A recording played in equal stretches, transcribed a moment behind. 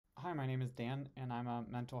Hi, my name is Dan, and I'm a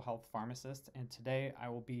mental health pharmacist, and today I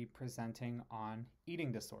will be presenting on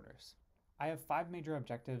eating disorders. I have five major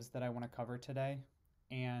objectives that I want to cover today,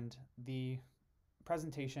 and the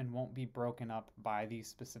presentation won't be broken up by these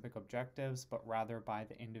specific objectives, but rather by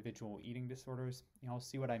the individual eating disorders. You'll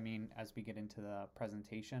see what I mean as we get into the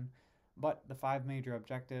presentation, but the five major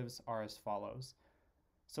objectives are as follows.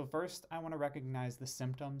 So first, I want to recognize the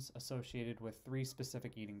symptoms associated with three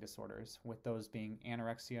specific eating disorders, with those being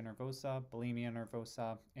anorexia nervosa, bulimia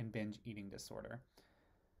nervosa, and binge eating disorder.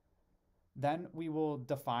 Then we will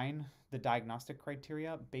define the diagnostic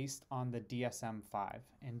criteria based on the DSM-5.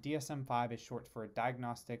 And DSM-5 is short for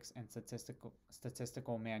Diagnostics and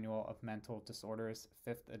Statistical Manual of Mental Disorders,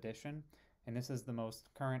 5th edition. And this is the most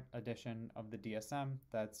current edition of the DSM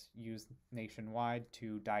that's used nationwide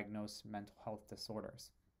to diagnose mental health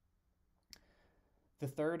disorders. The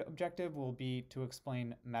third objective will be to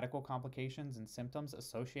explain medical complications and symptoms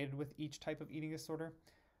associated with each type of eating disorder.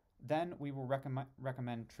 Then we will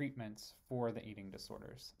recommend treatments for the eating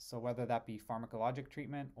disorders, so whether that be pharmacologic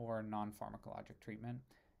treatment or non-pharmacologic treatment.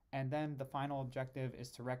 And then the final objective is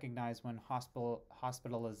to recognize when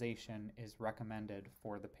hospitalization is recommended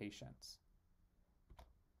for the patients.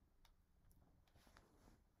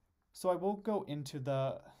 So I will go into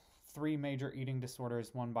the three major eating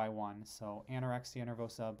disorders one by one. So anorexia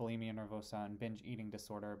nervosa, bulimia nervosa, and binge eating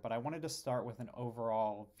disorder. But I wanted to start with an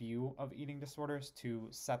overall view of eating disorders to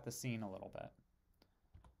set the scene a little bit.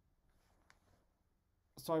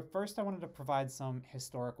 So first I wanted to provide some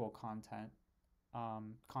historical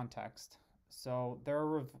context. So there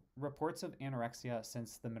are reports of anorexia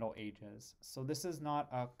since the Middle Ages. So this is not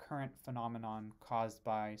a current phenomenon caused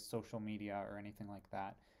by social media or anything like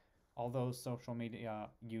that. Although social media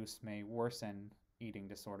use may worsen eating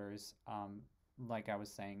disorders, like I was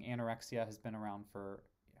saying, anorexia has been around for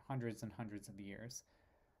hundreds and hundreds of years.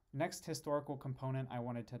 Next historical component I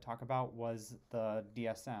wanted to talk about was the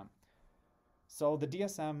DSM. So the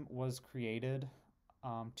DSM was created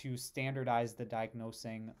to standardize the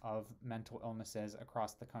diagnosing of mental illnesses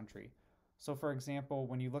across the country. So for example,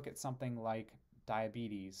 when you look at something like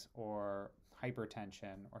diabetes or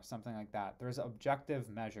hypertension or something like that, there's objective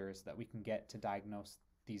measures that we can get to diagnose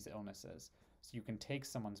these illnesses. So you can take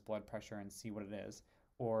someone's blood pressure and see what it is,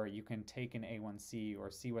 or you can take an A1C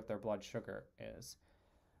or see what their blood sugar is.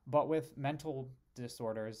 But with mental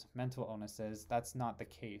disorders, mental illnesses, that's not the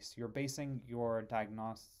case. You're basing your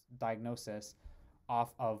diagnosis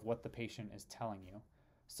off of what the patient is telling you.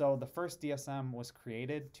 So the first DSM was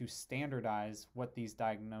created to standardize what these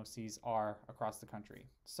diagnoses are across the country.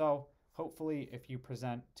 So hopefully, if you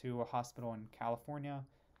present to a hospital in California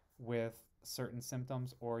with certain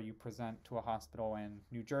symptoms, or you present to a hospital in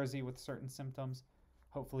New Jersey with certain symptoms,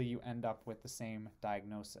 hopefully you end up with the same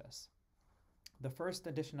diagnosis. The first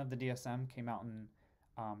edition of the DSM came out in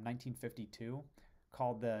 1952,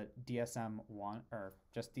 called the DSM-1, or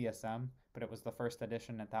just DSM, but it was the first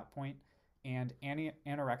edition at that point, and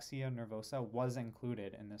anorexia nervosa was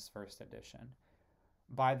included in this first edition.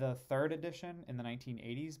 By the third edition in the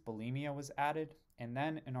 1980s, bulimia was added, and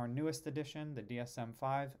then in our newest edition, the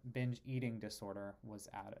DSM-5, binge eating disorder was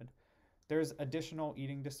added. There's additional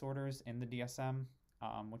eating disorders in the DSM,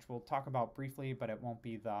 which we'll talk about briefly, but it won't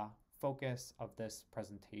be the focus of this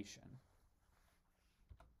presentation.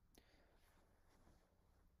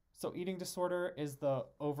 So eating disorder is the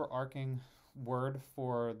overarching word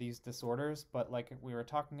for these disorders, but like we were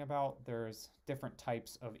talking about, there's different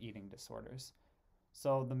types of eating disorders.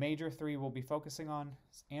 So the major three we'll be focusing on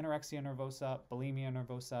is anorexia nervosa, bulimia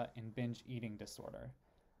nervosa, and binge eating disorder.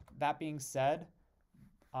 That being said,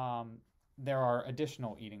 there are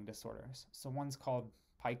additional eating disorders. So one's called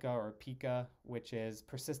pica or pica, which is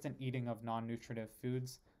persistent eating of non-nutritive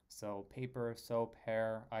foods. So paper, soap,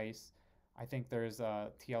 hair, ice. I think there's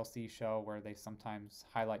a TLC show where they sometimes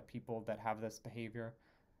highlight people that have this behavior.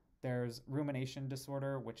 There's rumination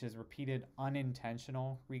disorder, which is repeated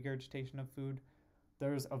unintentional regurgitation of food.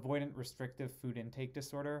 There's avoidant restrictive food intake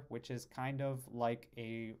disorder, which is kind of like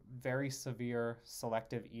a very severe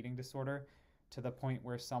selective eating disorder, to the point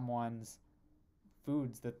where someone's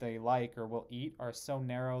foods that they like or will eat are so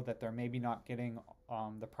narrow that they're maybe not getting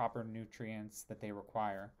the proper nutrients that they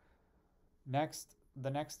require. The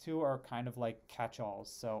next two are kind of like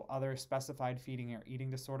catch-alls. So other specified feeding or eating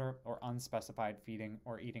disorder, or unspecified feeding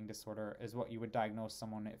or eating disorder, is what you would diagnose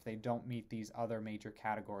someone if they don't meet these other major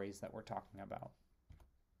categories that we're talking about.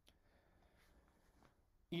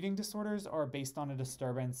 Eating disorders are based on a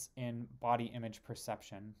disturbance in body image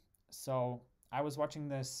perception. So I was watching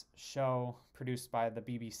this show produced by the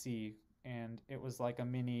BBC, and it was like a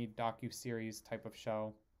mini docu-series type of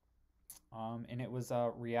show. And it was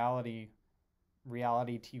a reality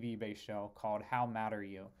TV based show called How Mad Are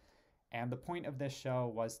You? And the point of this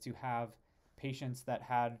show was to have patients that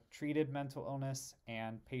had treated mental illness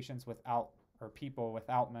and patients without, or people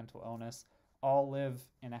without mental illness, all live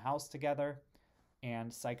in a house together,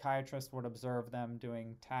 and psychiatrists would observe them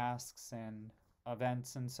doing tasks and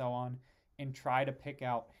events and so on, and try to pick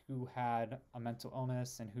out who had a mental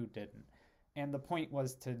illness and who didn't. And the point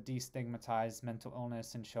was to destigmatize mental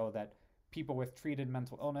illness and show that people with treated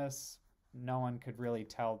mental illness, no one could really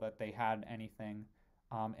tell that they had anything,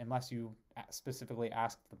 unless you specifically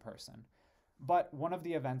asked the person. But one of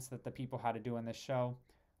the events that the people had to do in this show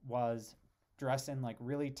was dress in like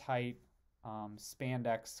really tight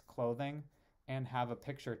spandex clothing and have a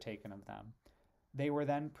picture taken of them. They were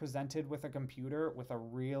then presented with a computer with a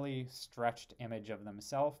really stretched image of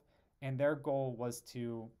themselves, and their goal was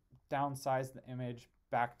to downsize the image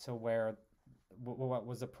back to where what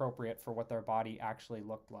was appropriate for what their body actually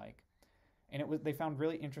looked like. And they found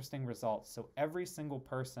really interesting results. So every single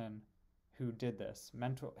person who did this,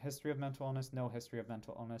 mental history of mental illness, no history of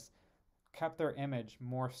mental illness, kept their image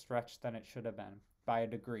more stretched than it should have been by a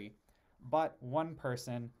degree. But one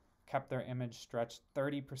person kept their image stretched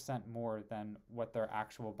 30% more than what their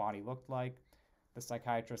actual body looked like. The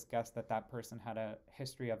psychiatrist guessed that that person had a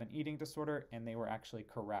history of an eating disorder, and they were actually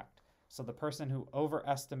correct. So the person who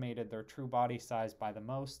overestimated their true body size by the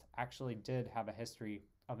most actually did have a history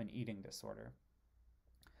of an eating disorder.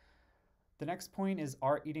 The next point is,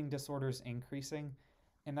 are eating disorders increasing?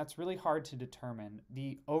 And that's really hard to determine.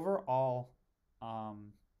 The overall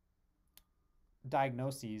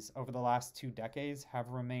diagnoses over the last 2 decades have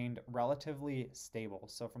remained relatively stable.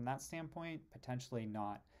 So from that standpoint, potentially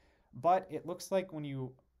not. But it looks like when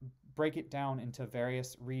you break it down into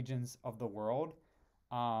various regions of the world,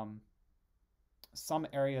 some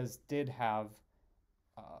areas did have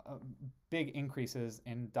big increases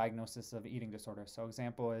in diagnosis of eating disorders. So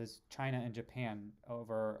example is China and Japan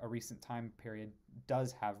over a recent time period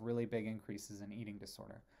does have really big increases in eating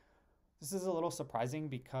disorder. This is a little surprising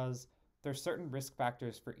because there's certain risk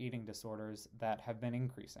factors for eating disorders that have been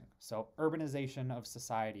increasing. So urbanization of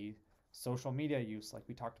society, social media use, like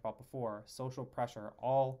we talked about before, social pressure,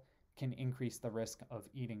 all can increase the risk of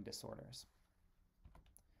eating disorders.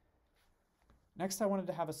 Next, I wanted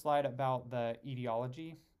to have a slide about the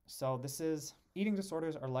etiology. So this is, eating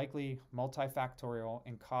disorders are likely multifactorial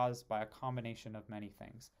and caused by a combination of many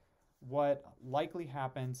things. What likely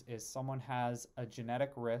happens is someone has a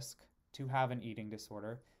genetic risk to have an eating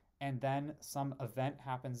disorder, and then some event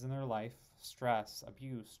happens in their life, stress,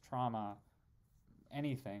 abuse, trauma,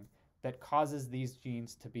 anything, that causes these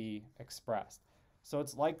genes to be expressed. So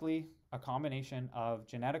it's likely a combination of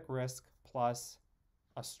genetic risk plus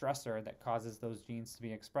a stressor that causes those genes to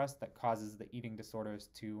be expressed that causes the eating disorders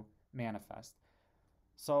to manifest.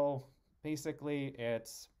 So basically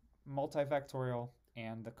it's multifactorial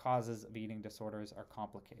and the causes of eating disorders are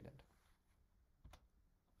complicated.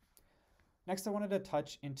 Next, I wanted to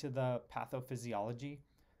touch into the pathophysiology.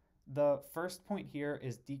 The first point here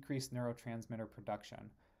is decreased neurotransmitter production.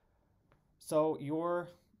 So your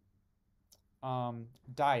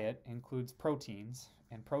diet includes proteins,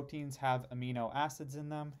 and proteins have amino acids in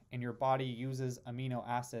them, and your body uses amino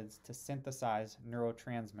acids to synthesize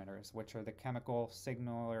neurotransmitters, which are the chemical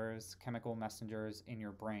signalers, chemical messengers in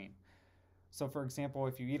your brain. So for example,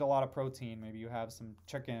 if you eat a lot of protein, maybe you have some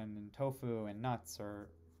chicken and tofu and nuts or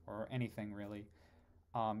anything really,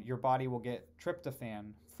 your body will get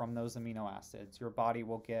tryptophan from those amino acids. Your body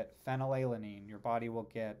will get phenylalanine. Your body will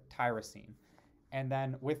get tyrosine. And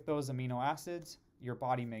then with those amino acids, your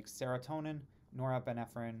body makes serotonin,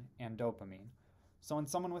 norepinephrine, and dopamine. So in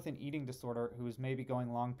someone with an eating disorder who is maybe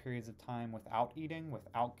going long periods of time without eating,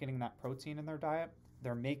 without getting that protein in their diet,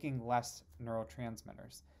 they're making less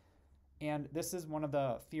neurotransmitters. And this is one of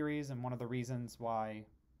the theories and one of the reasons why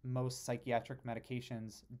most psychiatric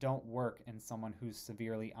medications don't work in someone who's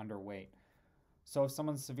severely underweight. So if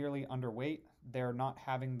someone's severely underweight, they're not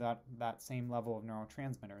having that same level of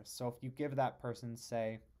neurotransmitters. So if you give that person,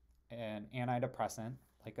 say, an antidepressant,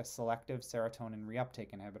 like a selective serotonin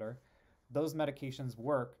reuptake inhibitor, those medications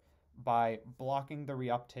work by blocking the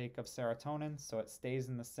reuptake of serotonin so it stays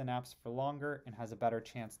in the synapse for longer and has a better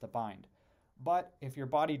chance to bind. But if your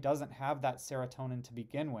body doesn't have that serotonin to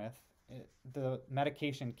begin with, the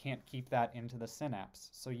medication can't keep that into the synapse.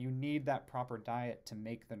 So you need that proper diet to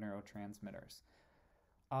make the neurotransmitters.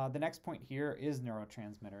 The next point here is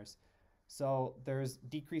neurotransmitters. So there's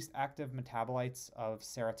decreased active metabolites of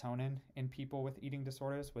serotonin in people with eating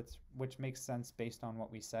disorders, which makes sense based on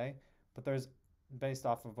what we say, but there's based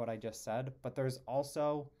off of what I just said, but there's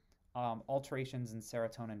also alterations in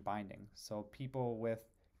serotonin binding. So people with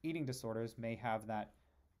eating disorders may have that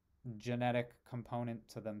genetic component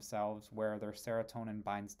to themselves where their serotonin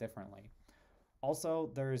binds differently.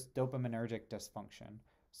 Also, there's dopaminergic dysfunction.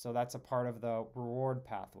 So that's a part of the reward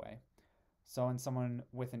pathway. So in someone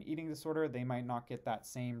with an eating disorder, they might not get that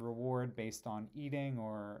same reward based on eating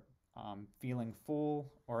or feeling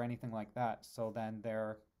full or anything like that. So then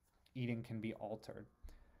their eating can be altered.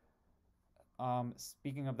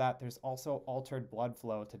 Speaking of that, there's also altered blood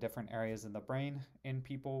flow to different areas of the brain in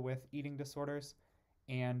people with eating disorders,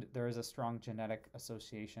 and there is a strong genetic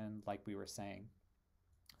association, like we were saying.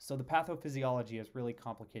 So the pathophysiology is really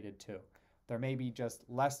complicated too. There may be just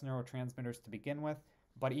less neurotransmitters to begin with,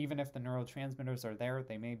 but even if the neurotransmitters are there,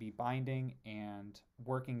 they may be binding and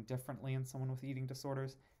working differently in someone with eating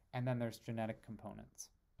disorders, and then there's genetic components.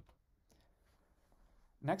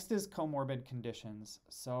 Next is comorbid conditions.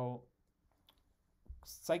 So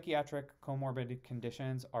psychiatric comorbid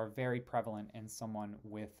conditions are very prevalent in someone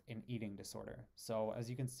with an eating disorder. So as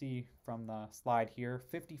you can see from the slide here,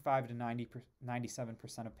 55 to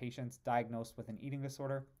 97% of patients diagnosed with an eating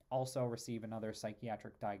disorder also receive another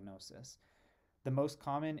psychiatric diagnosis. The most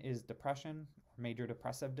common is depression or major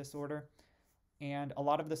depressive disorder, and a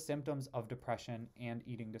lot of the symptoms of depression and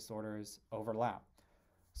eating disorders overlap.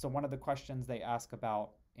 So one of the questions they ask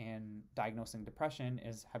about in diagnosing depression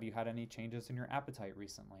is, have you had any changes in your appetite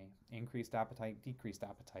recently? Increased appetite, decreased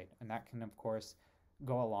appetite, and that can of course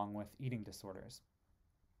go along with eating disorders.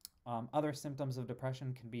 Other symptoms of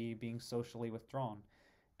depression can be being socially withdrawn,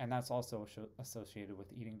 and that's also associated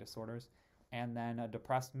with eating disorders. And then a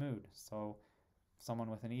depressed mood. So someone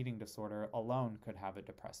with an eating disorder alone could have a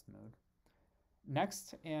depressed mood.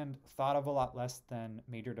 Next, and thought of a lot less than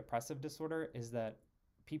major depressive disorder, is that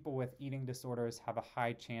people with eating disorders have a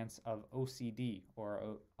high chance of OCD,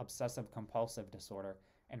 or obsessive compulsive disorder,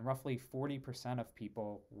 and roughly 40% of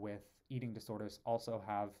people with eating disorders also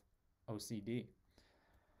have OCD.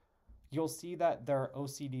 You'll see that their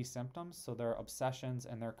OCD symptoms, so their obsessions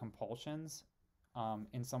and their compulsions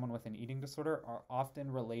in someone with an eating disorder, are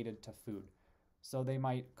often related to food. So they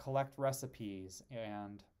might collect recipes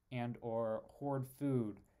and or hoard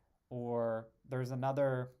food, or there's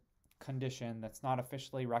another condition that's not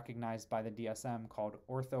officially recognized by the DSM called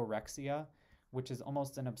orthorexia, which is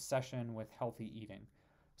almost an obsession with healthy eating.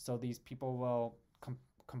 So these people will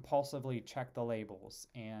compulsively check the labels,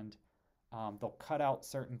 and they'll cut out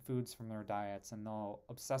certain foods from their diets, and they'll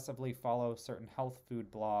obsessively follow certain health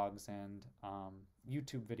food blogs and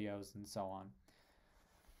YouTube videos and so on.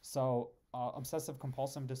 So obsessive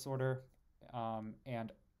compulsive disorder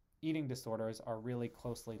and eating disorders are really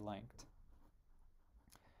closely linked.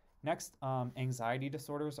 Next, anxiety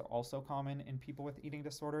disorders are also common in people with eating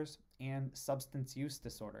disorders, and substance use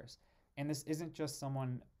disorders. And this isn't just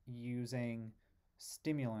someone using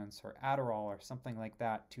stimulants or Adderall or something like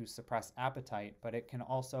that to suppress appetite, but it can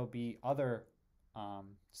also be other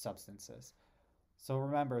substances. So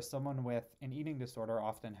remember, someone with an eating disorder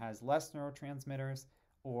often has less neurotransmitters,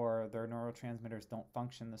 or their neurotransmitters don't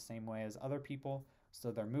function the same way as other people. So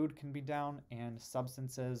their mood can be down, and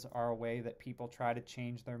substances are a way that people try to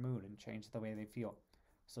change their mood and change the way they feel.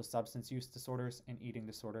 So substance use disorders and eating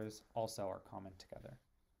disorders also are common together.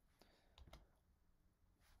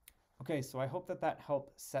 Okay, so I hope that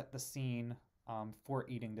helped set the scene for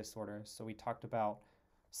eating disorders. So we talked about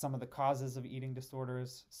some of the causes of eating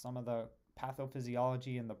disorders, some of the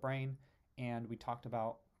pathophysiology in the brain, and we talked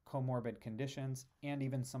about comorbid conditions and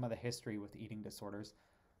even some of the history with eating disorders.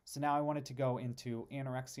 So now I wanted to go into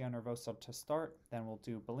anorexia nervosa to start, then we'll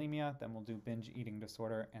do bulimia, then we'll do binge eating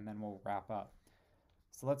disorder, and then we'll wrap up.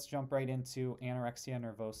 So let's jump right into anorexia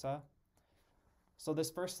nervosa. So this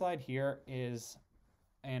first slide here is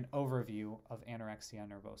an overview of anorexia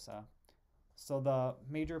nervosa. So the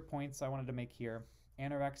major points I wanted to make here: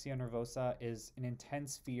 anorexia nervosa is an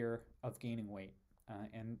intense fear of gaining weight.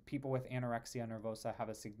 And people with anorexia nervosa have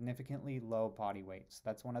a significantly low body weight. So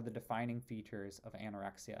that's one of the defining features of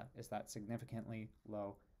anorexia, is that significantly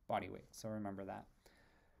low body weight. So remember that.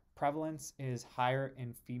 Prevalence is higher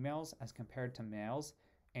in females as compared to males,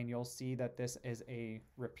 and you'll see that this is a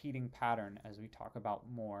repeating pattern as we talk about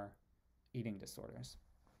more eating disorders.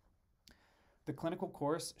 The clinical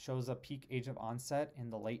course shows a peak age of onset in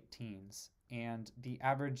the late teens, and the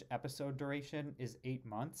average episode duration is 8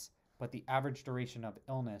 months, but the average duration of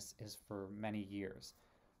illness is for many years.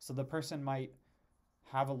 So the person might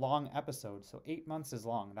have a long episode, so 8 months is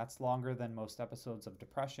long. That's longer than most episodes of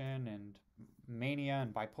depression and mania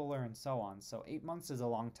and bipolar and so on. So 8 months is a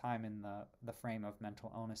long time in the frame of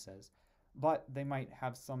mental illnesses. But they might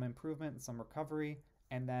have some improvement, some recovery,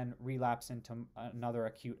 and then relapse into another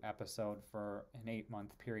acute episode for an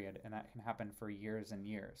 8-month period, and that can happen for years and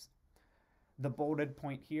years. The bolded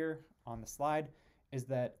point here on the slide is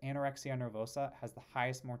that anorexia nervosa has the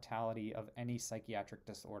highest mortality of any psychiatric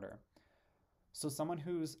disorder. So someone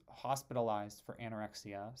who's hospitalized for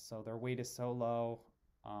anorexia, so their weight is so low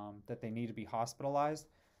that they need to be hospitalized,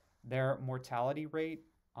 their mortality rate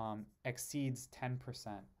exceeds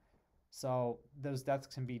 10%. So those deaths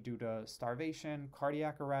can be due to starvation,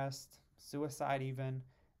 cardiac arrest, suicide even,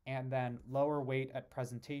 and then lower weight at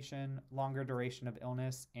presentation, longer duration of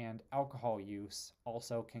illness, and alcohol use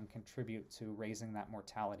also can contribute to raising that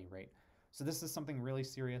mortality rate. So this is something really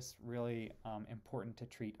serious, really important to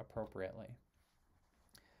treat appropriately.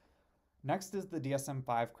 Next is the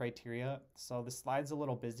DSM-5 criteria. So the slide's a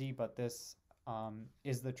little busy, but this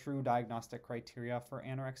is the true diagnostic criteria for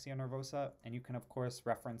anorexia nervosa, and you can of course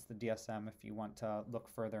reference the DSM if you want to look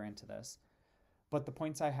further into this. But the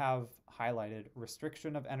points I have highlighted: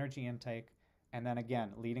 restriction of energy intake, and then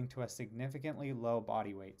again leading to a significantly low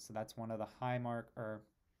body weight. So that's one of the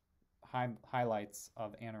highlights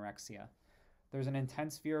of anorexia. There's an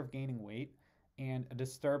intense fear of gaining weight and a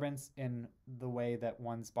disturbance in the way that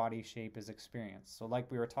one's body shape is experienced. So like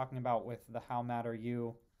we were talking about with the How Mad Are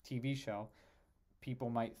You TV show, people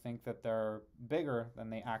might think that they're bigger than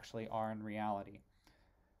they actually are in reality.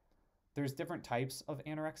 There's different types of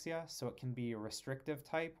anorexia. So it can be a restrictive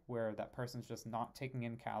type where that person's just not taking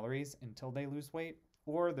in calories until they lose weight,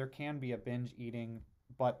 or there can be a binge eating,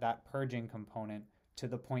 but that purging component to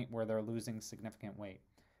the point where they're losing significant weight.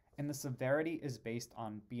 And the severity is based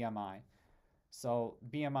on BMI. So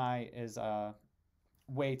BMI is a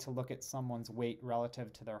way to look at someone's weight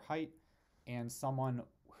relative to their height, and someone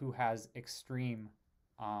who has extreme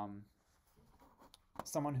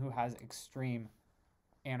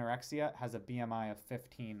anorexia has a BMI of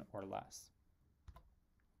 15 or less.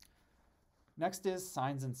 Next is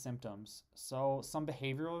signs and symptoms. So some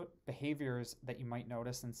behaviors that you might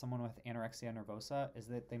notice in someone with anorexia nervosa is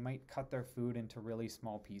that they might cut their food into really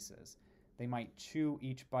small pieces. They might chew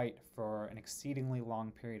each bite for an exceedingly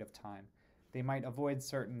long period of time. They might avoid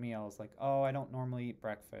certain meals like, oh, I don't normally eat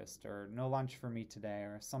breakfast, or no lunch for me today,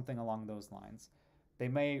 or something along those lines. They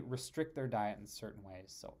may restrict their diet in certain ways.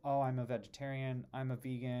 So, oh, I'm a vegetarian, I'm a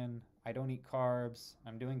vegan, I don't eat carbs,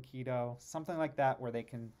 I'm doing keto, something like that, where they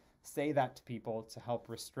can say that to people to help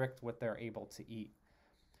restrict what they're able to eat.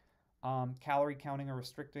 Calorie counting or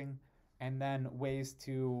restricting, and then ways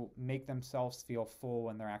to make themselves feel full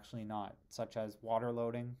when they're actually not, such as water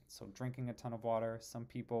loading, so drinking a ton of water. Some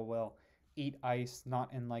people will eat ice,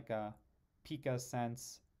 not in like a pica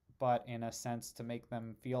sense, but in a sense to make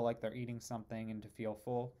them feel like they're eating something and to feel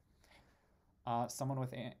full. Someone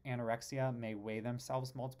with anorexia may weigh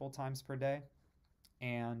themselves multiple times per day,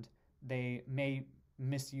 and they may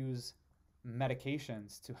misuse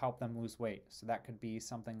medications to help them lose weight. So that could be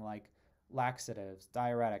something like laxatives,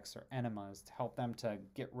 diuretics, or enemas to help them to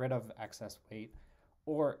get rid of excess weight.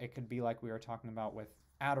 Or it could be like we were talking about with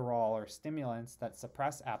Adderall or stimulants that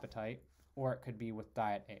suppress appetite, or it could be with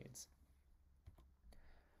diet aids.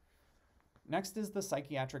 Next is the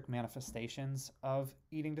psychiatric manifestations of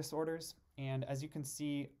eating disorders. And as you can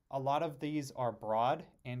see, a lot of these are broad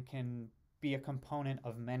and can be a component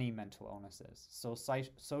of many mental illnesses. So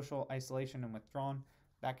social isolation and withdrawn,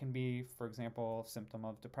 that can be, for example, a symptom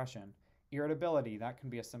of depression. Irritability, that can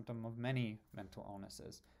be a symptom of many mental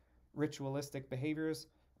illnesses. Ritualistic behaviors,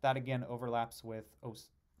 that again overlaps with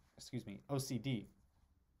OCD.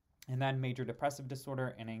 And then major depressive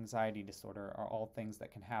disorder and anxiety disorder are all things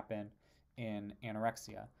that can happen in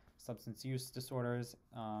anorexia. Substance use disorders,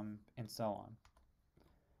 and so on.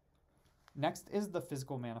 Next is the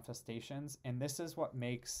physical manifestations, and this is what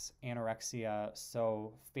makes anorexia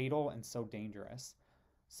so fatal and so dangerous.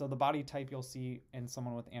 So the body type you'll see in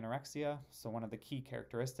someone with anorexia, so one of the key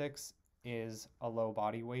characteristics is a low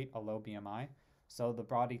body weight, a low BMI. So the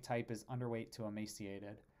body type is underweight to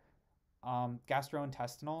emaciated.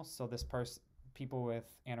 Gastrointestinal, so people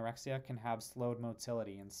with anorexia can have slowed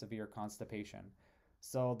motility and severe constipation.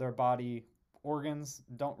 So their body organs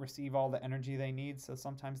don't receive all the energy they need, so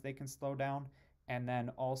sometimes they can slow down, and then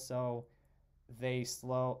also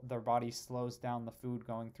their body slows down the food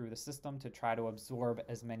going through the system to try to absorb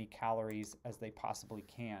as many calories as they possibly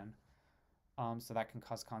can. So that can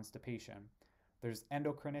cause constipation. There's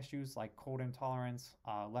endocrine issues like cold intolerance,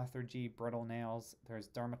 lethargy, brittle nails. There's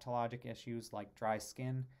dermatologic issues like dry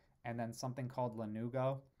skin, and then something called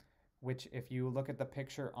lanugo, which if you look at the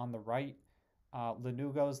picture on the right,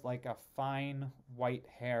 lanugo is like a fine white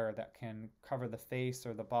hair that can cover the face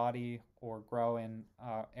or the body or grow in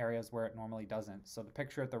areas where it normally doesn't. So the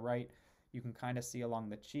picture at the right, You can kind of see along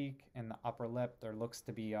the cheek and the upper lip, there looks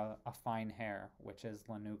to be a fine hair, which is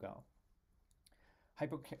lanugo.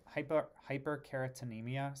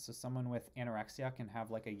 Hyperkeratonemia, so someone with anorexia can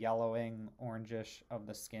have like a yellowing, orangish of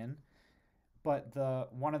the skin. But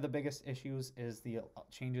one of the biggest issues is the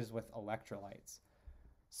changes with electrolytes.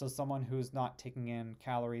 So someone who's not taking in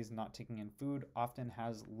calories, not taking in food, often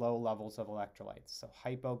has low levels of electrolytes. So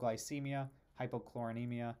hypoglycemia,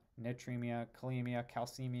 hypochlorinemia, natremia, kalemia,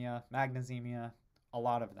 calcemia, magnesemia, a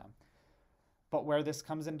lot of them. But where this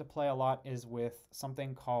comes into play a lot is with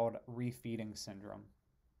something called refeeding syndrome.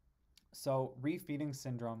 So refeeding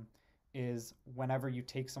syndrome is whenever you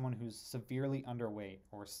take someone who's severely underweight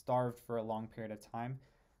or starved for a long period of time,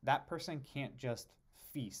 that person can't just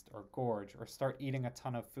feast or gorge or start eating a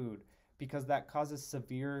ton of food because that causes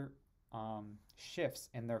severe shifts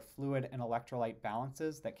in their fluid and electrolyte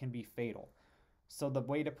balances that can be fatal. So the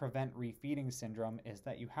way to prevent refeeding syndrome is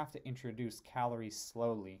that you have to introduce calories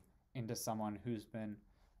slowly into someone who's been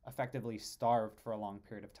effectively starved for a long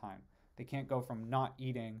period of time. They can't go from not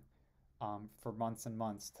eating for months and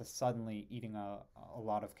months to suddenly eating a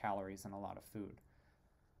lot of calories and a lot of food.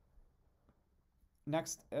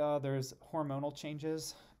 Next, there's hormonal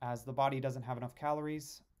changes. As the body doesn't have enough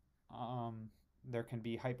calories, there can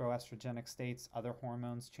be hypoestrogenic states, other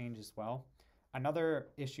hormones change as well. Another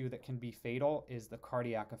issue that can be fatal is the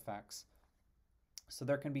cardiac effects. So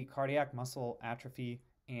there can be cardiac muscle atrophy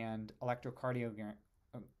and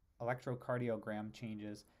electrocardiogram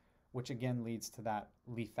changes, which again leads to that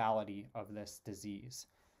lethality of this disease.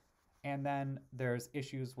 And then there's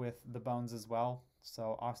issues with the bones as well.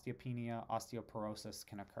 So osteopenia, osteoporosis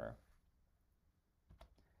can occur.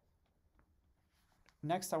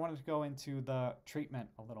 Next, I wanted to go into the treatment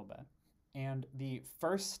a little bit. And the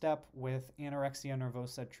first step with anorexia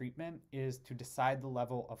nervosa treatment is to decide the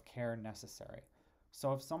level of care necessary.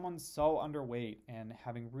 So if someone's so underweight and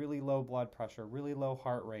having really low blood pressure, really low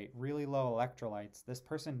heart rate, really low electrolytes, this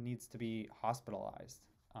person needs to be hospitalized.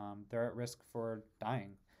 They're at risk for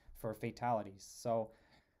dying, for fatalities. So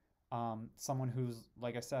someone who's,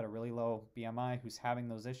 like I said, a really low BMI, who's having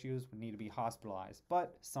those issues would need to be hospitalized.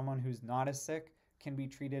 But someone who's not as sick can be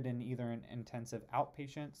treated in either an intensive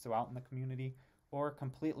outpatient, so out in the community, or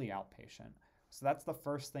completely outpatient. So that's the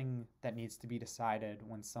first thing that needs to be decided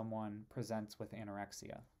when someone presents with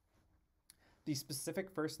anorexia. The specific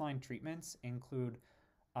first-line treatments include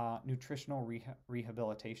nutritional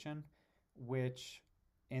rehabilitation, which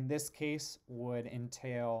in this case would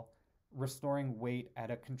entail restoring weight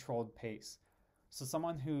at a controlled pace. So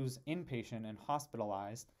someone who's inpatient and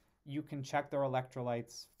hospitalized, you can check their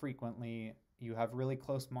electrolytes frequently, you have really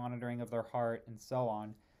close monitoring of their heart and so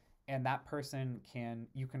on, and that person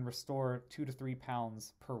you can restore 2 to 3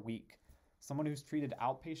 pounds per week. Someone who's treated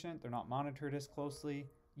outpatient, they're not monitored as closely,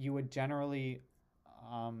 you would generally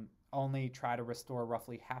only try to restore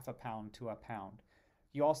roughly half a pound to a pound.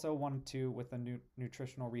 You also want to, with the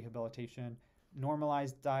nutritional rehabilitation,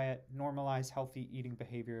 normalize diet, normalize healthy eating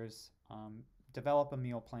behaviors, develop a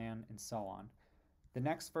meal plan, and so on. The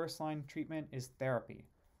next first-line treatment is therapy.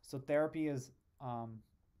 So therapy is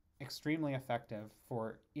extremely effective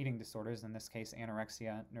for eating disorders, in this case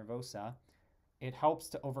anorexia nervosa. It helps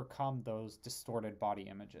to overcome those distorted body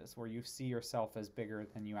images where you see yourself as bigger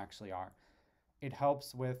than you actually are. It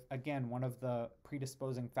helps with, again, one of the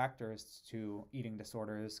predisposing factors to eating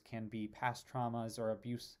disorders can be past traumas or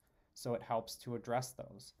abuse, so it helps to address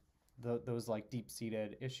those like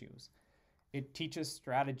deep-seated issues. It teaches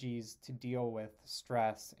strategies to deal with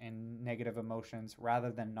stress and negative emotions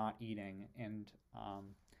rather than not eating, and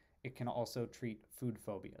it can also treat food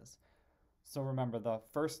phobias. So remember, the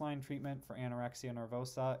first-line treatment for anorexia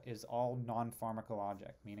nervosa is all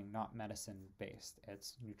non-pharmacologic, meaning not medicine-based.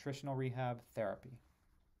 It's nutritional rehab therapy.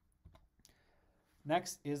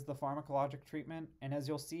 Next is the pharmacologic treatment, and as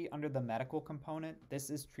you'll see under the medical component, this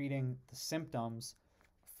is treating the symptoms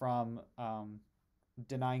from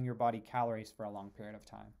denying your body calories for a long period of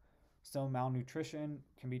time. So malnutrition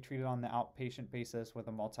can be treated on the outpatient basis with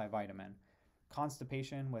a multivitamin.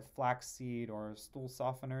 Constipation with flaxseed or stool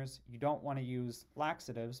softeners, you don't want to use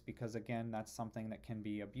laxatives because, again, that's something that can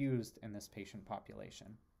be abused in this patient population.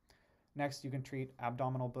 Next, you can treat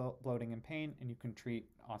abdominal bloating and pain, and you can treat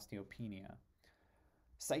osteopenia.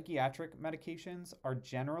 Psychiatric medications are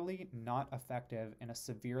generally not effective in a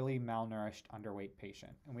severely malnourished, underweight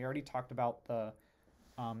patient. And we already talked about the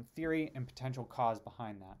theory and potential cause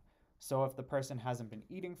behind that. So if the person hasn't been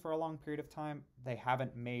eating for a long period of time, they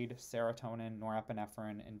haven't made serotonin,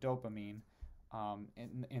 norepinephrine, and dopamine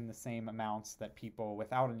in the same amounts that people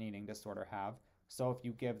without an eating disorder have. So if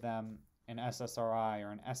you give them an SSRI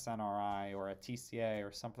or an SNRI or a TCA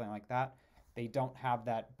or something like that, they don't have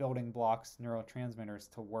that building blocks neurotransmitters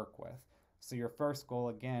to work with. So your first goal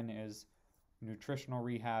again is nutritional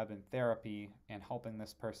rehab and therapy and helping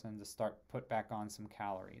this person to start put back on some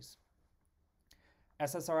calories.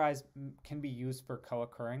 SSRIs can be used for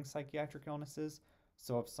co-occurring psychiatric illnesses.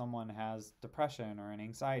 So if someone has depression or an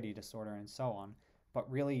anxiety disorder and so on, but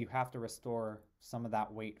really you have to restore some of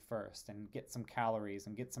that weight first and get some calories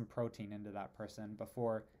and get some protein into that person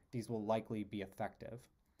before these will likely be effective.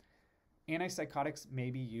 Antipsychotics may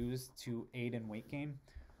be used to aid in weight gain.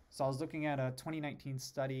 So I was looking at a 2019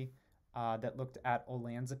 study that looked at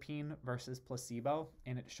olanzapine versus placebo,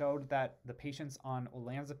 and it showed that the patients on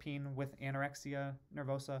olanzapine with anorexia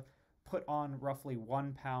nervosa put on roughly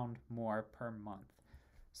 1 pound more per month.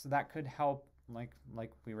 So that could help, like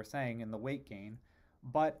we were saying, in the weight gain.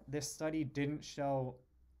 But this study didn't show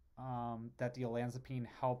that the olanzapine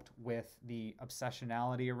helped with the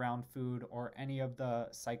obsessionality around food or any of the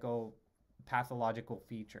psychopathological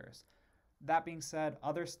features. That being said,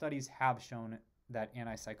 other studies have shown that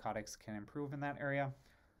antipsychotics can improve in that area.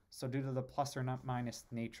 So due to the plus or minus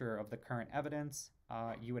nature of the current evidence,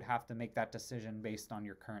 you would have to make that decision based on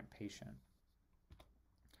your current patient.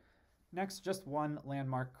 Next, just one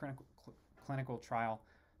landmark clinical trial.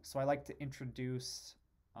 So I like to introduce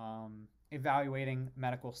evaluating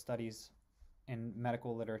medical studies in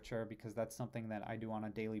medical literature because that's something that I do on a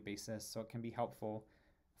daily basis, so it can be helpful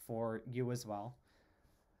for you as well.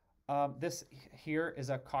 This here is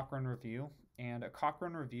a Cochrane review, and a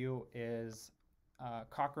Cochrane review is,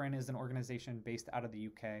 Cochrane is an organization based out of the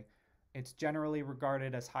UK. It's generally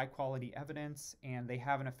regarded as high quality evidence, and they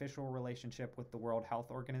have an official relationship with the World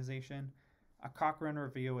Health Organization. A Cochrane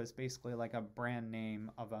review is basically like a brand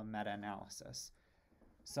name of a meta-analysis.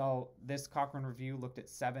 So this Cochrane review looked at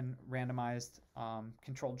 7 randomized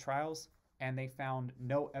controlled trials, and they found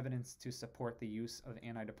no evidence to support the use of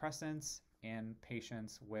antidepressants in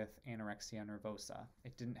patients with anorexia nervosa.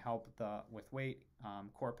 It didn't help with weight,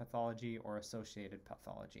 core pathology, or associated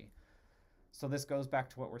pathology. So this goes back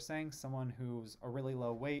to what we're saying. Someone who's a really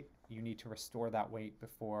low weight, you need to restore that weight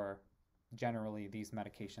before generally these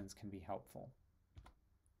medications can be helpful.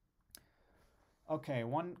 Okay,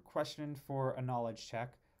 one question for a knowledge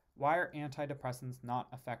check. Why are antidepressants not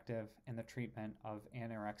effective in the treatment of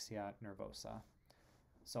anorexia nervosa?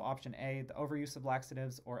 So option A, the overuse of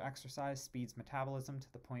laxatives or exercise speeds metabolism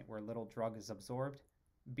to the point where little drug is absorbed.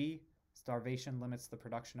 B, starvation limits the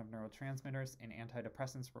production of neurotransmitters, and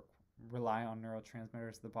antidepressants rely on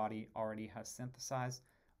neurotransmitters the body already has synthesized.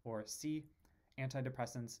 Or C,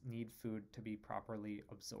 antidepressants need food to be properly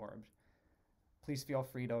absorbed. Please feel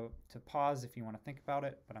free to pause if you want to think about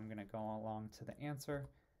it, but I'm going to go along to the answer,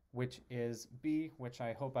 which is B, which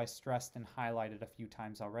I hope I stressed and highlighted a few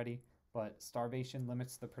times already. But starvation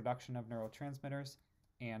limits the production of neurotransmitters,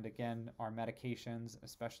 and again, our medications,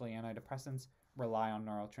 especially antidepressants, rely on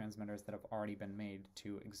neurotransmitters that have already been made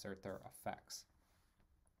to exert their effects.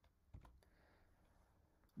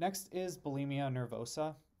 Next is bulimia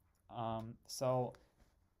nervosa. So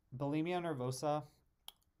bulimia nervosa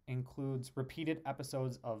includes repeated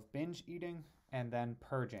episodes of binge eating and then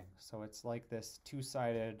purging. So it's like this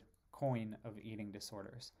two-sided coin of eating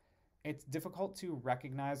disorders. It's difficult to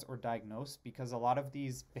recognize or diagnose because a lot of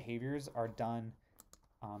these behaviors are done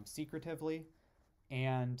secretively,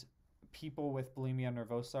 and people with bulimia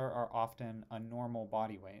nervosa are often a normal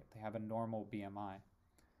body weight. They have a normal BMI.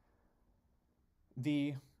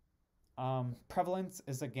 The prevalence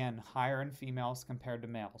is again higher in females compared to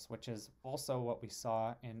males, which is also what we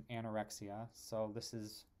saw in anorexia. So this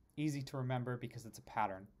is easy to remember because it's a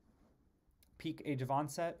pattern. Peak age of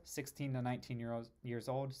onset, 16 to 19 years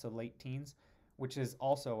old, so late teens, which is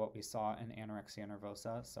also what we saw in anorexia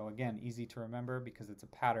nervosa. So again, easy to remember because it's a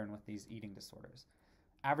pattern with these eating disorders.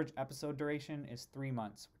 Average episode duration is 3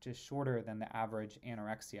 months, which is shorter than the average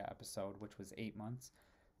anorexia episode, which was 8 months.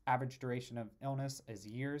 Average duration of illness is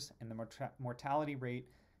years, and the mortality rate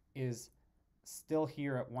is still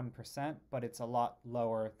here at 1%, but it's a lot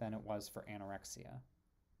lower than it was for anorexia.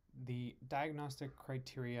 The diagnostic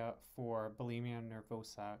criteria for bulimia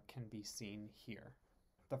nervosa can be seen here.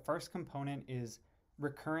 The first component is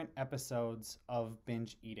recurrent episodes of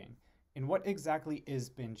binge eating. And what exactly is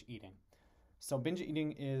binge eating? So binge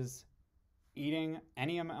eating is eating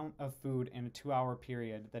any amount of food in a 2-hour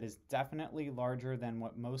period that is definitely larger than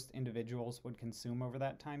what most individuals would consume over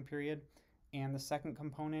that time period. And the second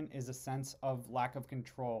component is a sense of lack of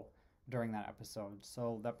control during that episode.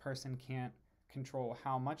 So that person can't control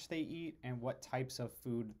how much they eat and what types of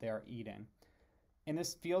food they're eating. And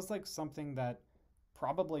this feels like something that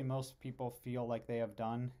probably most people feel like they have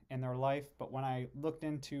done in their life, but when I looked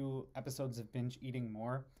into episodes of binge eating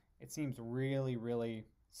more, it seems really, really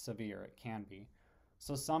severe. It can be.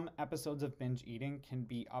 So some episodes of binge eating can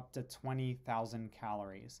be up to 20,000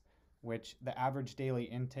 calories, which the average daily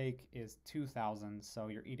intake is 2,000, so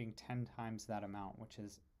you're eating 10 times that amount, which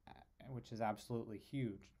is absolutely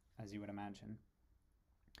huge, as you would imagine.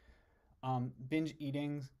 Um, binge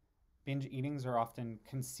eatings Binge eatings are often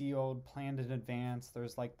concealed, planned in advance.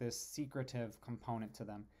 There's like this secretive component to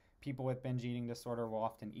them. People with binge eating disorder will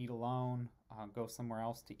often eat alone, go somewhere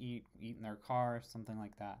else to eat in their car, something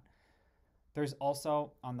like that. There's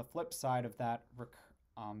also, on the flip side of that,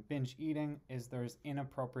 binge eating is there's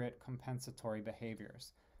inappropriate compensatory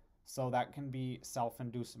behaviors. So that can be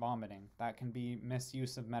self-induced vomiting. That can be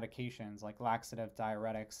misuse of medications like laxative,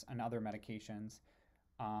 diuretics, and other medications.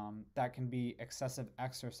 That can be excessive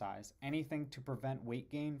exercise, anything to prevent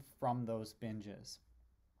weight gain from those binges.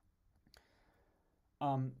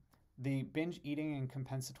 Um, the binge eating and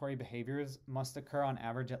compensatory behaviors must occur on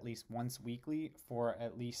average at least once weekly for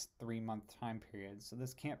at least 3 month time periods. So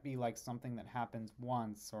this can't be like something that happens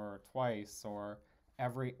once or twice or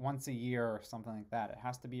every once a year or something like that. It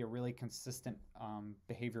has to be a really consistent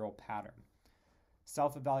behavioral pattern.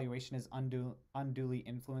 Self evaluation is unduly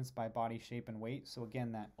influenced by body shape and weight. So,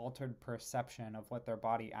 again, that altered perception of what their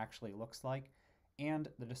body actually looks like. And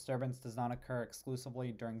the disturbance does not occur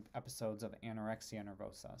exclusively during episodes of anorexia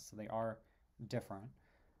nervosa. So, they are different.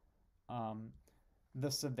 Um,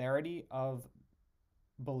 the severity of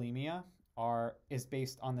bulimia is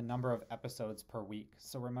based on the number of episodes per week.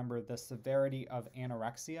 So remember, the severity of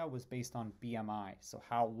anorexia was based on BMI, so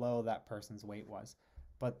how low that person's weight was.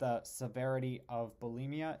 But the severity of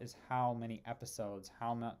bulimia is how many episodes,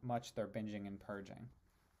 how much they're binging and purging.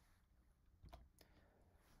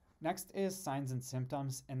 Next is signs and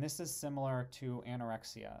symptoms, and this is similar to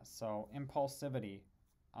anorexia. So impulsivity.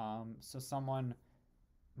 So someone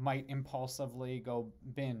might impulsively go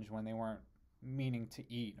binge when they weren't meaning to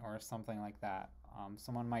eat or something like that.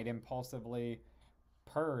 Someone might impulsively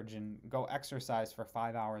purge and go exercise for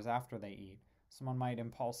 5 hours after they eat. Someone might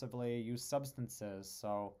impulsively use substances,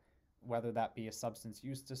 so whether that be a substance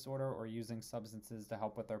use disorder or using substances to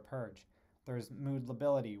help with their purge. There's mood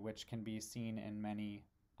lability, which can be seen in many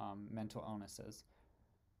mental illnesses.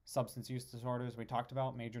 Substance use disorders, we talked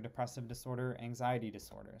about, major depressive disorder, anxiety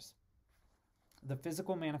disorders. The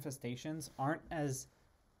physical manifestations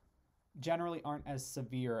generally aren't as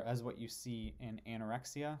severe as what you see in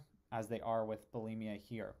anorexia as they are with bulimia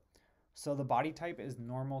here. So the body type is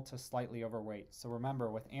normal to slightly overweight. So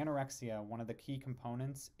remember, with anorexia, one of the key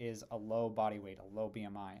components is a low body weight, a low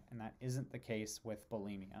BMI, and that isn't the case with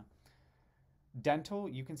bulimia. Dental,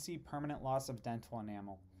 you can see permanent loss of dental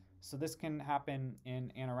enamel. So this can happen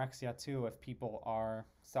in anorexia too if people are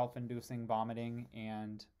self-inducing vomiting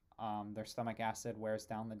and their stomach acid wears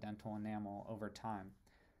down the dental enamel over time.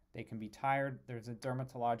 They can be tired. There's a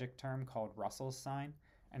dermatologic term called Russell's sign.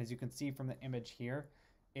 And as you can see from the image here,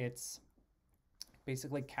 it's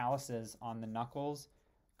basically calluses on the knuckles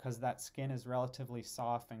because that skin is relatively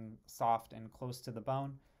soft and close to the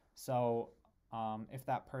bone. So if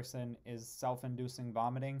that person is self-inducing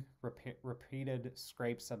vomiting, repeated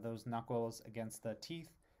scrapes of those knuckles against the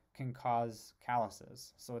teeth can cause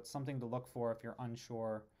calluses. So it's something to look for if you're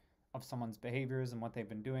unsure of someone's behaviors and what they've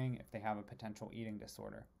been doing if they have a potential eating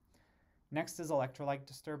disorder. Next is electrolyte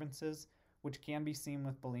disturbances, which can be seen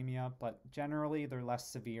with bulimia, but generally they're less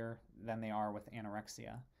severe than they are with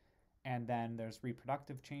anorexia. And then there's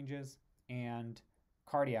reproductive changes and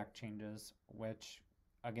cardiac changes, which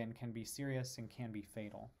again can be serious and can be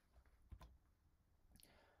fatal.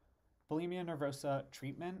 Bulimia nervosa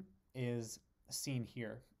treatment is seen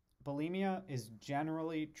here. Bulimia is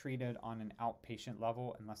generally treated on an outpatient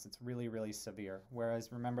level unless it's really, really severe.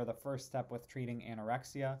 Whereas remember, the first step with treating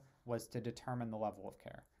anorexia was to determine the level of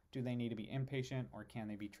care. Do they need to be inpatient or can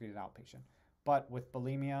they be treated outpatient? But with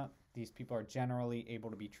bulimia, these people are generally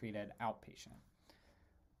able to be treated outpatient.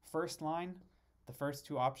 First line, the first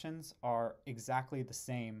two options are exactly the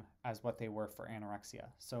same as what they were for anorexia.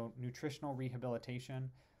 So nutritional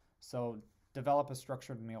rehabilitation, so develop a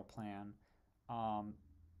structured meal plan,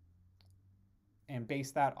 and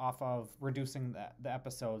base that off of reducing the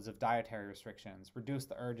episodes of dietary restrictions, reduce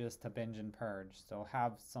the urges to binge and purge, so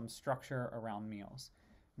have some structure around meals.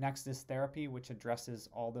 Next is therapy, which addresses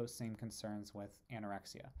all those same concerns with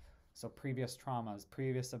anorexia. So previous traumas,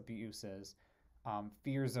 previous abuses,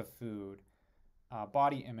 fears of food,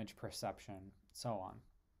 body image perception, so on.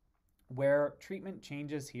 Where treatment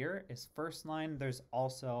changes here is first line, there's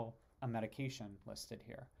also a medication listed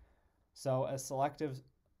here. So a selective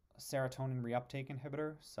serotonin reuptake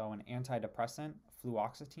inhibitor, so an antidepressant,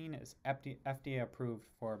 fluoxetine, is FDA approved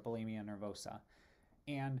for bulimia nervosa.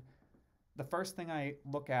 And the first thing I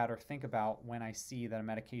look at or think about when I see that a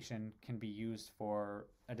medication can be used for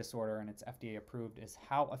a disorder and it's FDA approved is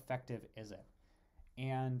how effective is it?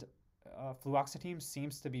 And fluoxetine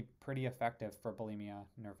seems to be pretty effective for bulimia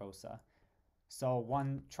nervosa. So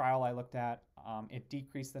one trial I looked at, it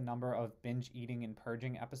decreased the number of binge eating and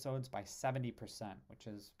purging episodes by 70%, which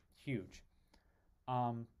is huge.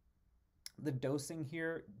 Um, the dosing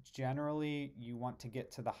here, generally you want to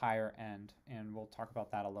get to the higher end, and we'll talk about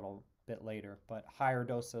that a little bit later, but higher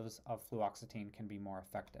doses of fluoxetine can be more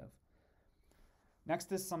effective.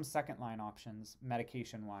 Next is some second line options,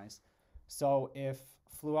 medication wise. So if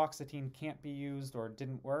fluoxetine can't be used or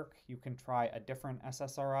didn't work, you can try a different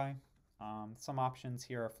SSRI. Some options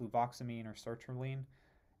here are fluvoxamine or sertraline,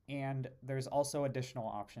 and there's also additional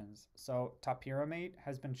options. So topiramate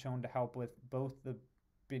has been shown to help with both the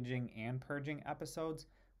binging and purging episodes,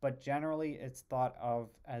 but generally it's thought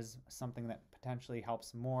of as something that potentially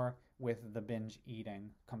helps more with the binge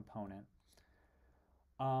eating component.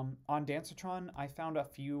 On ondansetron, I found a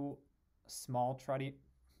few small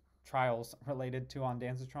trials related to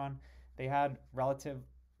ondansetron. They had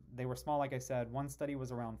they were small, like I said. One study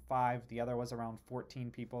was around 5, the other was around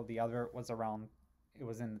 14 people, the other was it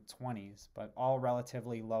was in the 20s, but all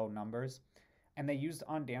relatively low numbers. And they used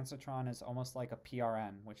ondansetron as almost like a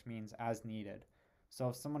PRN, which means as needed. So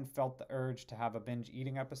if someone felt the urge to have a binge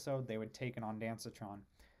eating episode, they would take an ondansetron.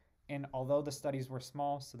 And although the studies were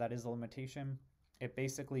small, so that is a limitation, it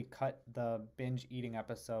basically cut the binge eating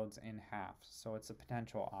episodes in half. So it's a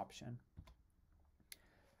potential option.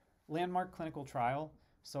 Landmark clinical trial.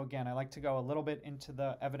 So again, I like to go a little bit into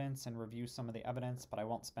the evidence and review some of the evidence, but I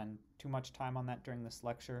won't spend too much time on that during this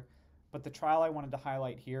lecture. But the trial I wanted to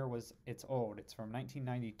highlight here it's old. It's from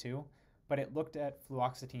 1992, but it looked at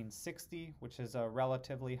fluoxetine 60, which is a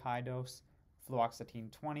relatively high dose,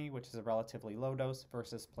 fluoxetine 20, which is a relatively low dose,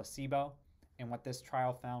 versus placebo. And what this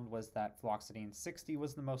trial found was that fluoxetine 60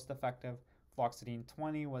 was the most effective, fluoxetine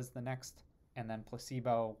 20 was the next, and then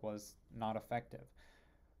placebo was not effective.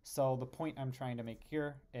 So the point I'm trying to make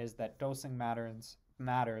here is that dosing matters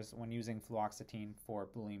when using fluoxetine for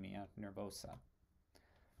bulimia nervosa.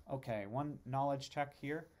 Okay, one knowledge check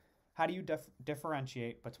here. How do you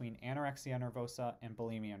differentiate between anorexia nervosa and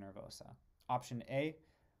bulimia nervosa? Option A,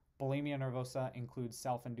 bulimia nervosa includes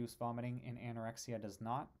self-induced vomiting and anorexia does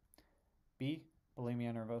not. B,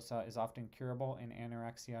 bulimia nervosa is often curable and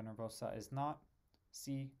anorexia nervosa is not.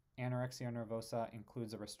 C, anorexia nervosa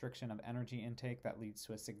includes a restriction of energy intake that leads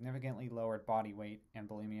to a significantly lowered body weight, and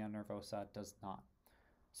bulimia nervosa does not.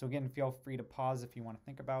 So again, feel free to pause if you want to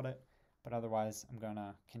think about it, but otherwise I'm going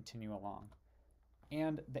to continue along.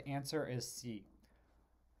 And the answer is C.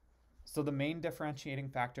 So the main differentiating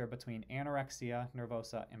factor between anorexia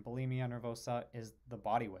nervosa and bulimia nervosa is the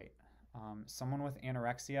body weight. Someone with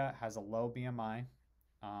anorexia has a low BMI.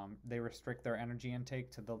 They restrict their energy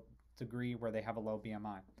intake to the degree where they have a low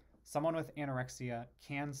BMI. Someone with anorexia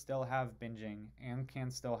can still have binging and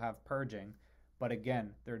can still have purging, but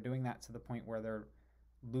again, they're doing that to the point where they're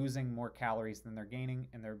losing more calories than they're gaining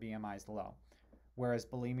and their BMI is low. Whereas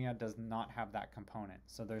bulimia does not have that component.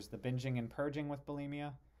 So there's the binging and purging with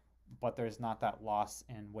bulimia, but there's not that loss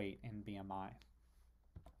in weight in BMI.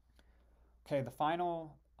 Okay, the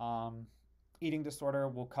final eating disorder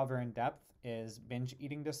we'll cover in depth is binge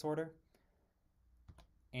eating disorder.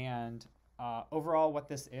 And overall, what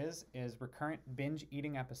this is recurrent binge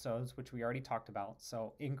eating episodes, which we already talked about.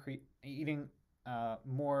 So eating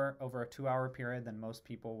more over a 2-hour period than most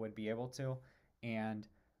people would be able to. And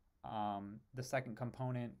the second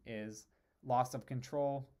component is loss of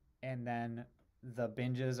control. And then the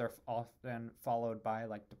binges are often followed by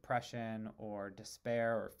like depression or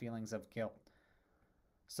despair or feelings of guilt.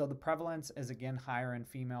 So the prevalence is again higher in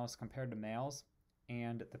females compared to males.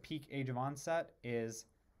 And the peak age of onset is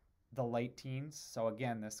the late teens. So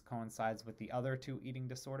again, this coincides with the other 2 eating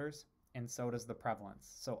disorders, and so does the prevalence.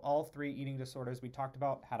 So all 3 eating disorders we talked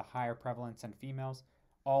about had a higher prevalence in females.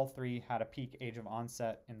 All 3 had a peak age of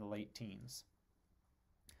onset in the late teens.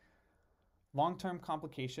 Long-term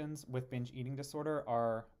complications with binge eating disorder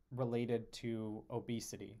are related to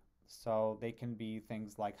obesity. So they can be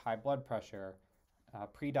things like high blood pressure,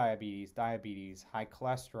 prediabetes, diabetes, high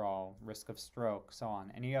cholesterol, risk of stroke, so on.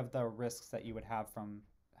 Any of the risks that you would have from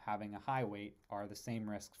having a high weight are the same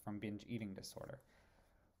risks from binge eating disorder.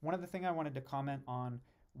 One of the things I wanted to comment on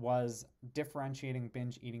was differentiating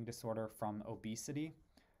binge eating disorder from obesity.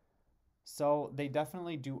 So they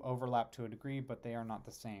definitely do overlap to a degree, but they are not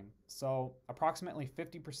the same. So approximately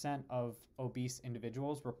 50% of obese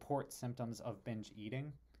individuals report symptoms of binge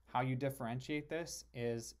eating. How you differentiate this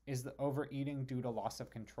is the overeating due to loss of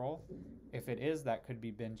control? If it is, that could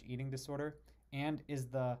be binge eating disorder. And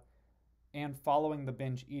following the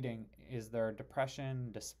binge eating, is there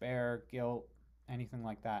depression, despair, guilt, anything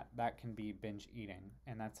like that? That can be binge eating.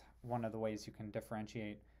 And that's one of the ways you can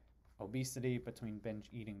differentiate obesity between binge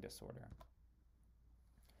eating disorder.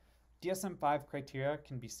 DSM-5 criteria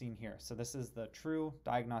can be seen here. So this is the true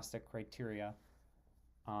diagnostic criteria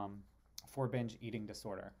for binge eating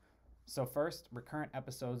disorder. So first, recurrent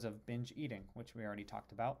episodes of binge eating, which we already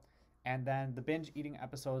talked about. And then the binge eating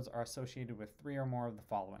episodes are associated with 3 or more of the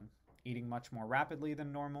following: eating much more rapidly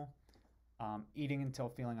than normal, eating until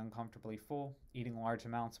feeling uncomfortably full, eating large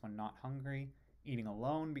amounts when not hungry, eating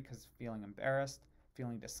alone because feeling embarrassed,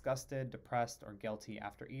 feeling disgusted, depressed, or guilty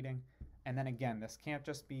after eating. And then again, this can't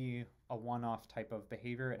just be a one-off type of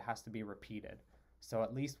behavior, it has to be repeated. So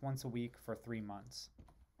at least once a week for 3 months.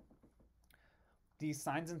 These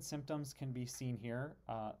signs and symptoms can be seen here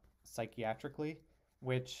psychiatrically,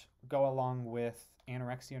 which go along with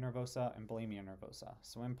anorexia nervosa and bulimia nervosa.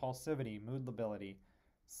 So impulsivity, mood lability,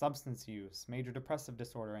 substance use, major depressive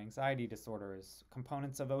disorder, anxiety disorders,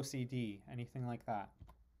 components of OCD, anything like that.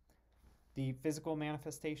 The physical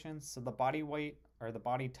manifestations, so the body weight or the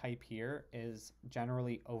body type here is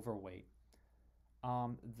generally overweight.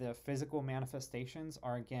 The physical manifestations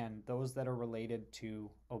are, again, those that are related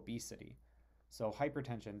to obesity. So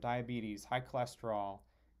hypertension, diabetes, high cholesterol,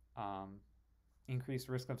 increased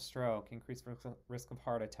risk of stroke, increased risk of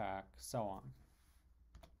heart attack, so on.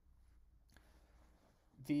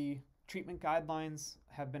 The treatment guidelines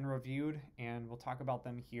have been reviewed, and we'll talk about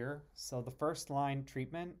them here. So the first line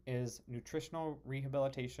treatment is nutritional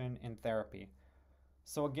rehabilitation and therapy.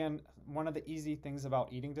 So again, one of the easy things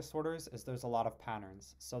about eating disorders is there's a lot of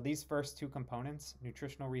patterns. So these first 2 components,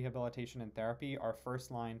 nutritional rehabilitation and therapy, are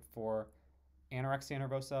first line for anorexia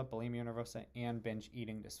nervosa, bulimia nervosa, and binge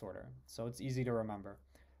eating disorder. So it's easy to remember.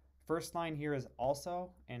 First line here is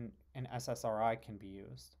also an SSRI can be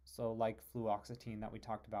used, so like fluoxetine that we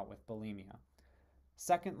talked about with bulimia.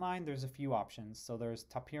 Second line, there's a few options. So there's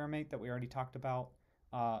topiramate that we already talked about.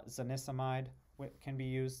 Zonisamide can be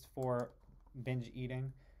used for binge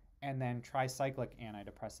eating, and then tricyclic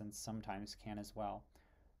antidepressants sometimes can as well.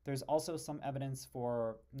 There's also some evidence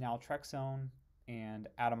for naltrexone and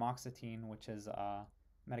atomoxetine, which is a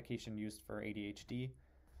medication used for ADHD.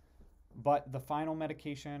 But the final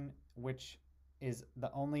medication, which is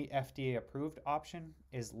the only FDA approved option,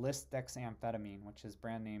 is lisdexamfetamine, which his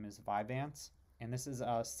brand name is Vyvanse. And this is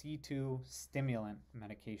a C2 stimulant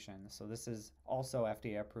medication. So this is also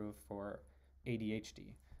FDA approved for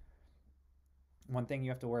ADHD. One thing you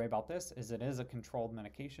have to worry about this is it is a controlled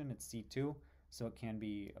medication. It's C2, so it can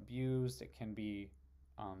be abused, it can be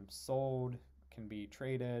sold, can be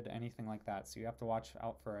traded, anything like that. So you have to watch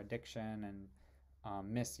out for addiction and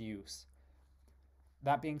misuse.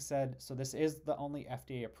 That being said, so this is the only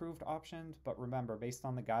FDA approved option, but remember, based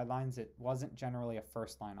on the guidelines, it wasn't generally a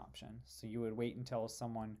first line option. So you would wait until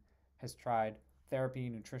someone has tried therapy,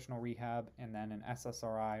 nutritional rehab, and then an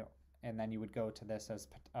SSRI, and then you would go to this as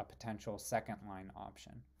a potential second line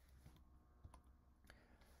option.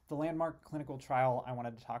 The landmark clinical trial I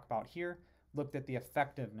wanted to talk about here looked at the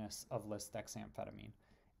effectiveness of lisdexamfetamine.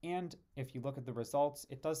 And if you look at the results,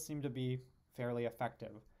 it does seem to be fairly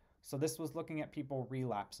effective. So this was looking at people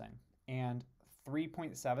relapsing, and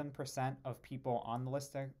 3.7% of people on the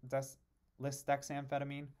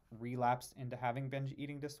lisdexamfetamine relapsed into having binge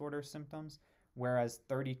eating disorder symptoms, whereas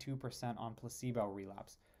 32% on placebo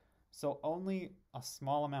relapsed. So only a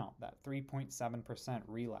small amount, that 3.7%,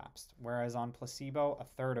 relapsed, whereas on placebo, a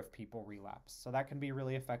third of people relapsed. So that can be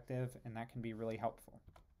really effective, and that can be really helpful.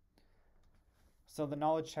 So the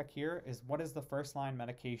knowledge check here is, what is the first line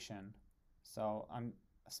medication? So I'm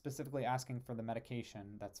specifically asking for the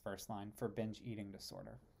medication that's first line for binge eating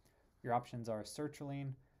disorder. Your options are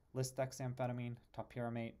sertraline, lisdexamfetamine,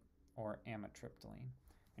 topiramate, or amitriptyline.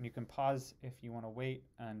 And you can pause if you want to wait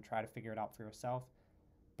and try to figure it out for yourself.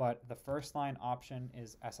 But the first line option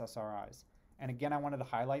is SSRIs. And again, I wanted to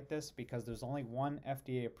highlight this because there's only one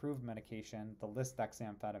FDA approved medication, the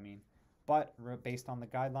lisdexamfetamine. But based on the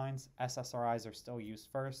guidelines, SSRIs are still used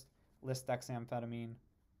first. Lisdexamfetamine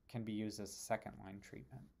can be used as a second line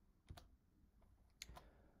treatment.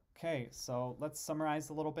 Okay, so let's summarize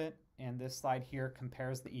a little bit. And this slide here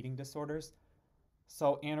compares the eating disorders.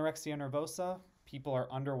 So anorexia nervosa, people are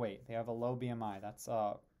underweight. They have a low BMI. That's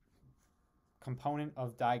a component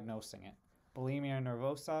of diagnosing it. Bulimia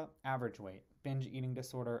nervosa, average weight. binge eating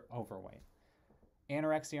disorder, overweight.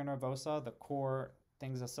 Anorexia nervosa, the core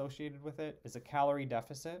things associated with it, is a calorie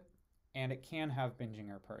deficit, and it can have binging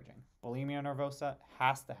or purging. Bulimia nervosa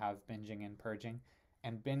has to have binging and purging,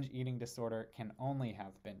 and binge eating disorder can only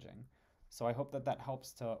have binging. So I hope that that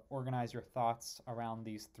helps to organize your thoughts around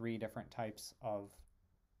these three different types of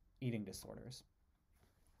eating disorders.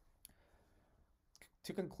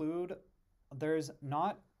 To conclude, there's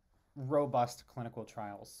not robust clinical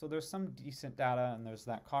trials. So there's some decent data, and there's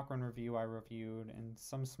that Cochrane review I reviewed, and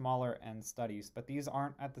some smaller end studies, but these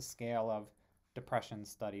aren't at the scale of depression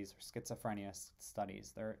studies or schizophrenia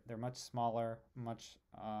studies. They're much smaller, much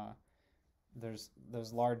there's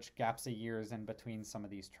large gaps of years in between some of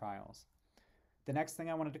these trials. The next thing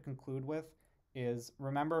I wanted to conclude with is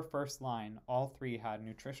remember first line, all three had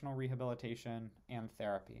nutritional rehabilitation and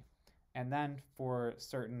therapy. And then for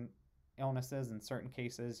certain illnesses, in certain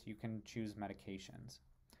cases, you can choose medications.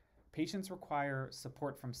 Patients require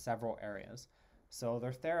support from several areas. So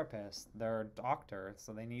their therapist, their doctor,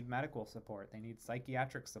 so they need medical support, they need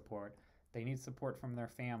psychiatric support, they need support from their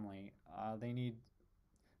family, they need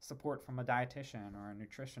support from a dietitian or a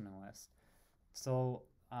nutritionist. So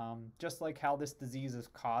just like how this disease is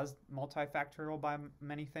caused multifactorial by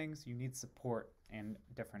many things, you need support in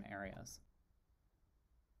different areas.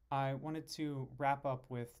 I wanted to wrap up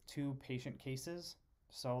with two patient cases.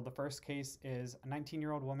 So the first case is a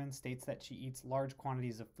 19-year-old woman states that she eats large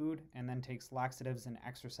quantities of food and then takes laxatives and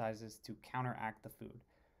exercises to counteract the food.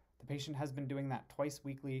 The patient has been doing that twice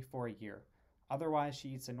weekly for a year. Otherwise, she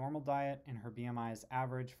eats a normal diet and her BMI is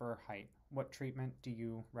average for her height. What treatment do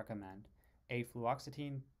you recommend? A.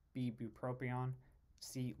 Fluoxetine, B. Bupropion,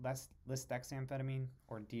 C. Lisdexamfetamine,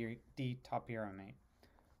 or D. Topiramate.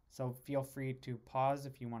 So feel free to pause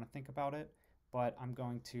if you want to think about it, but I'm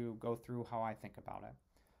going to go through how I think about it.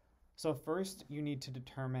 So first, you need to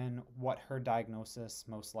determine what her diagnosis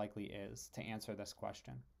most likely is to answer this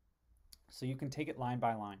question. So you can take it line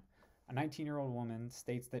by line. A 19-year-old woman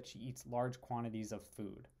states that she eats large quantities of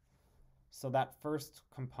food. So that first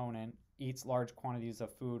component, eats large quantities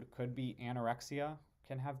of food, could be anorexia,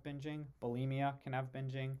 can have binging, bulimia can have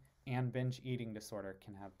binging, and binge eating disorder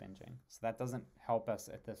can have binging. So that doesn't help us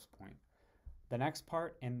at this point. The next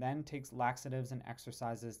part, and then takes laxatives and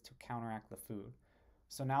exercises to counteract the food.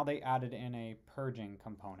 So now they added in a purging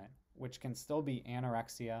component, which can still be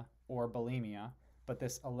anorexia or bulimia, but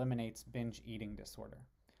this eliminates binge eating disorder.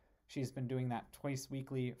 She's been doing that twice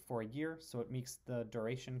weekly for a year, so it meets the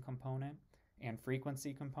duration component and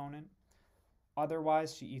frequency component.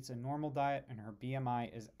 Otherwise, she eats a normal diet and her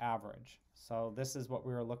BMI is average. So this is what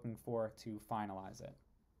we were looking for to finalize it.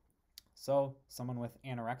 So someone with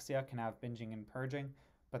anorexia can have binging and purging,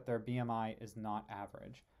 but their BMI is not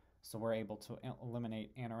average. So we're able to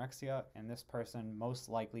eliminate anorexia, and this person most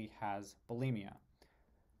likely has bulimia.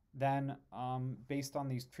 Then, based on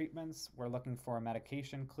these treatments, we're looking for a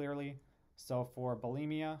medication clearly. So for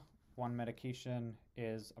bulimia, one medication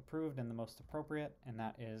is approved and the most appropriate, and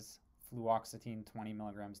that is fluoxetine 20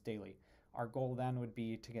 milligrams daily. Our goal then would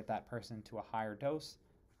be to get that person to a higher dose,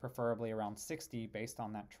 preferably around 60 based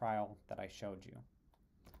on that trial that I showed you.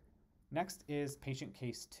 Next is patient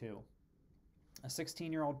case 2. A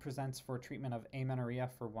 16-year-old presents for treatment of amenorrhea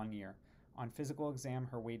for 1 year. On physical exam,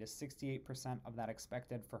 her weight is 68% of that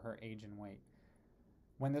expected for her age and weight.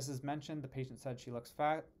 When this is mentioned, the patient said she looks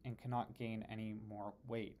fat and cannot gain any more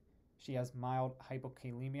weight. She has mild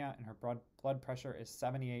hypokalemia and her blood pressure is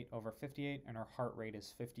 78/58 and her heart rate is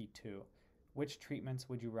 52. Which treatments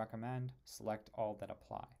would you recommend? Select all that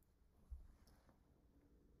apply.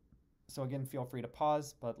 So again, feel free to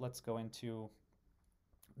pause, but let's go into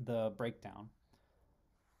the breakdown.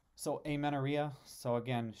 So amenorrhea, so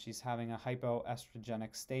again, she's having a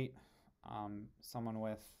hypoestrogenic state. Someone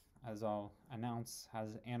with, as I'll announce,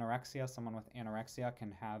 has anorexia. Someone with anorexia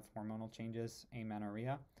can have hormonal changes,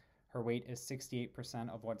 amenorrhea. Her weight is 68%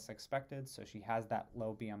 of what's expected, so she has that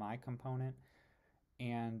low BMI component.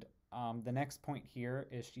 And the next point here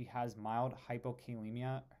is she has mild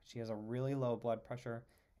hypokalemia. She has a really low blood pressure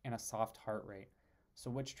and a soft heart rate.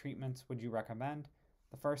 So which treatments would you recommend?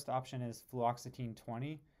 The first option is fluoxetine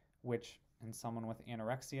 20, which in someone with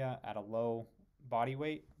anorexia at a low body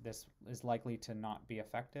weight, this is likely to not be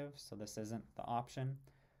effective, so this isn't the option.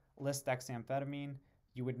 Lisdexamfetamine,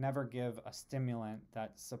 you would never give a stimulant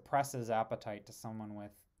that suppresses appetite to someone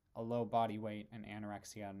with a low body weight and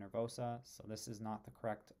anorexia nervosa, so this is not the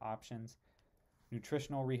correct options.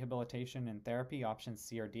 Nutritional rehabilitation and therapy, options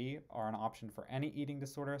C or D, are an option for any eating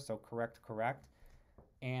disorder, so correct.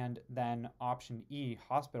 And then option E,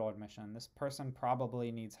 hospital admission. This person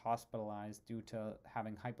probably needs hospitalized due to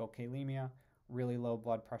having hypokalemia, really low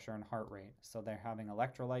blood pressure and heart rate. So they're having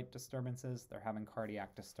electrolyte disturbances, they're having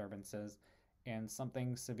cardiac disturbances, and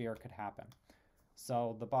something severe could happen.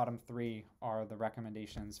 So the bottom three are the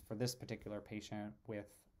recommendations for this particular patient with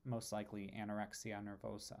most likely anorexia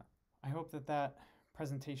nervosa. I hope that that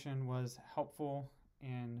presentation was helpful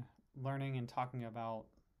in learning and talking about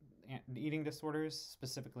eating disorders,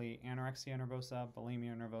 specifically anorexia nervosa,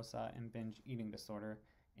 bulimia nervosa, and binge eating disorder.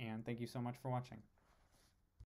 And thank you so much for watching.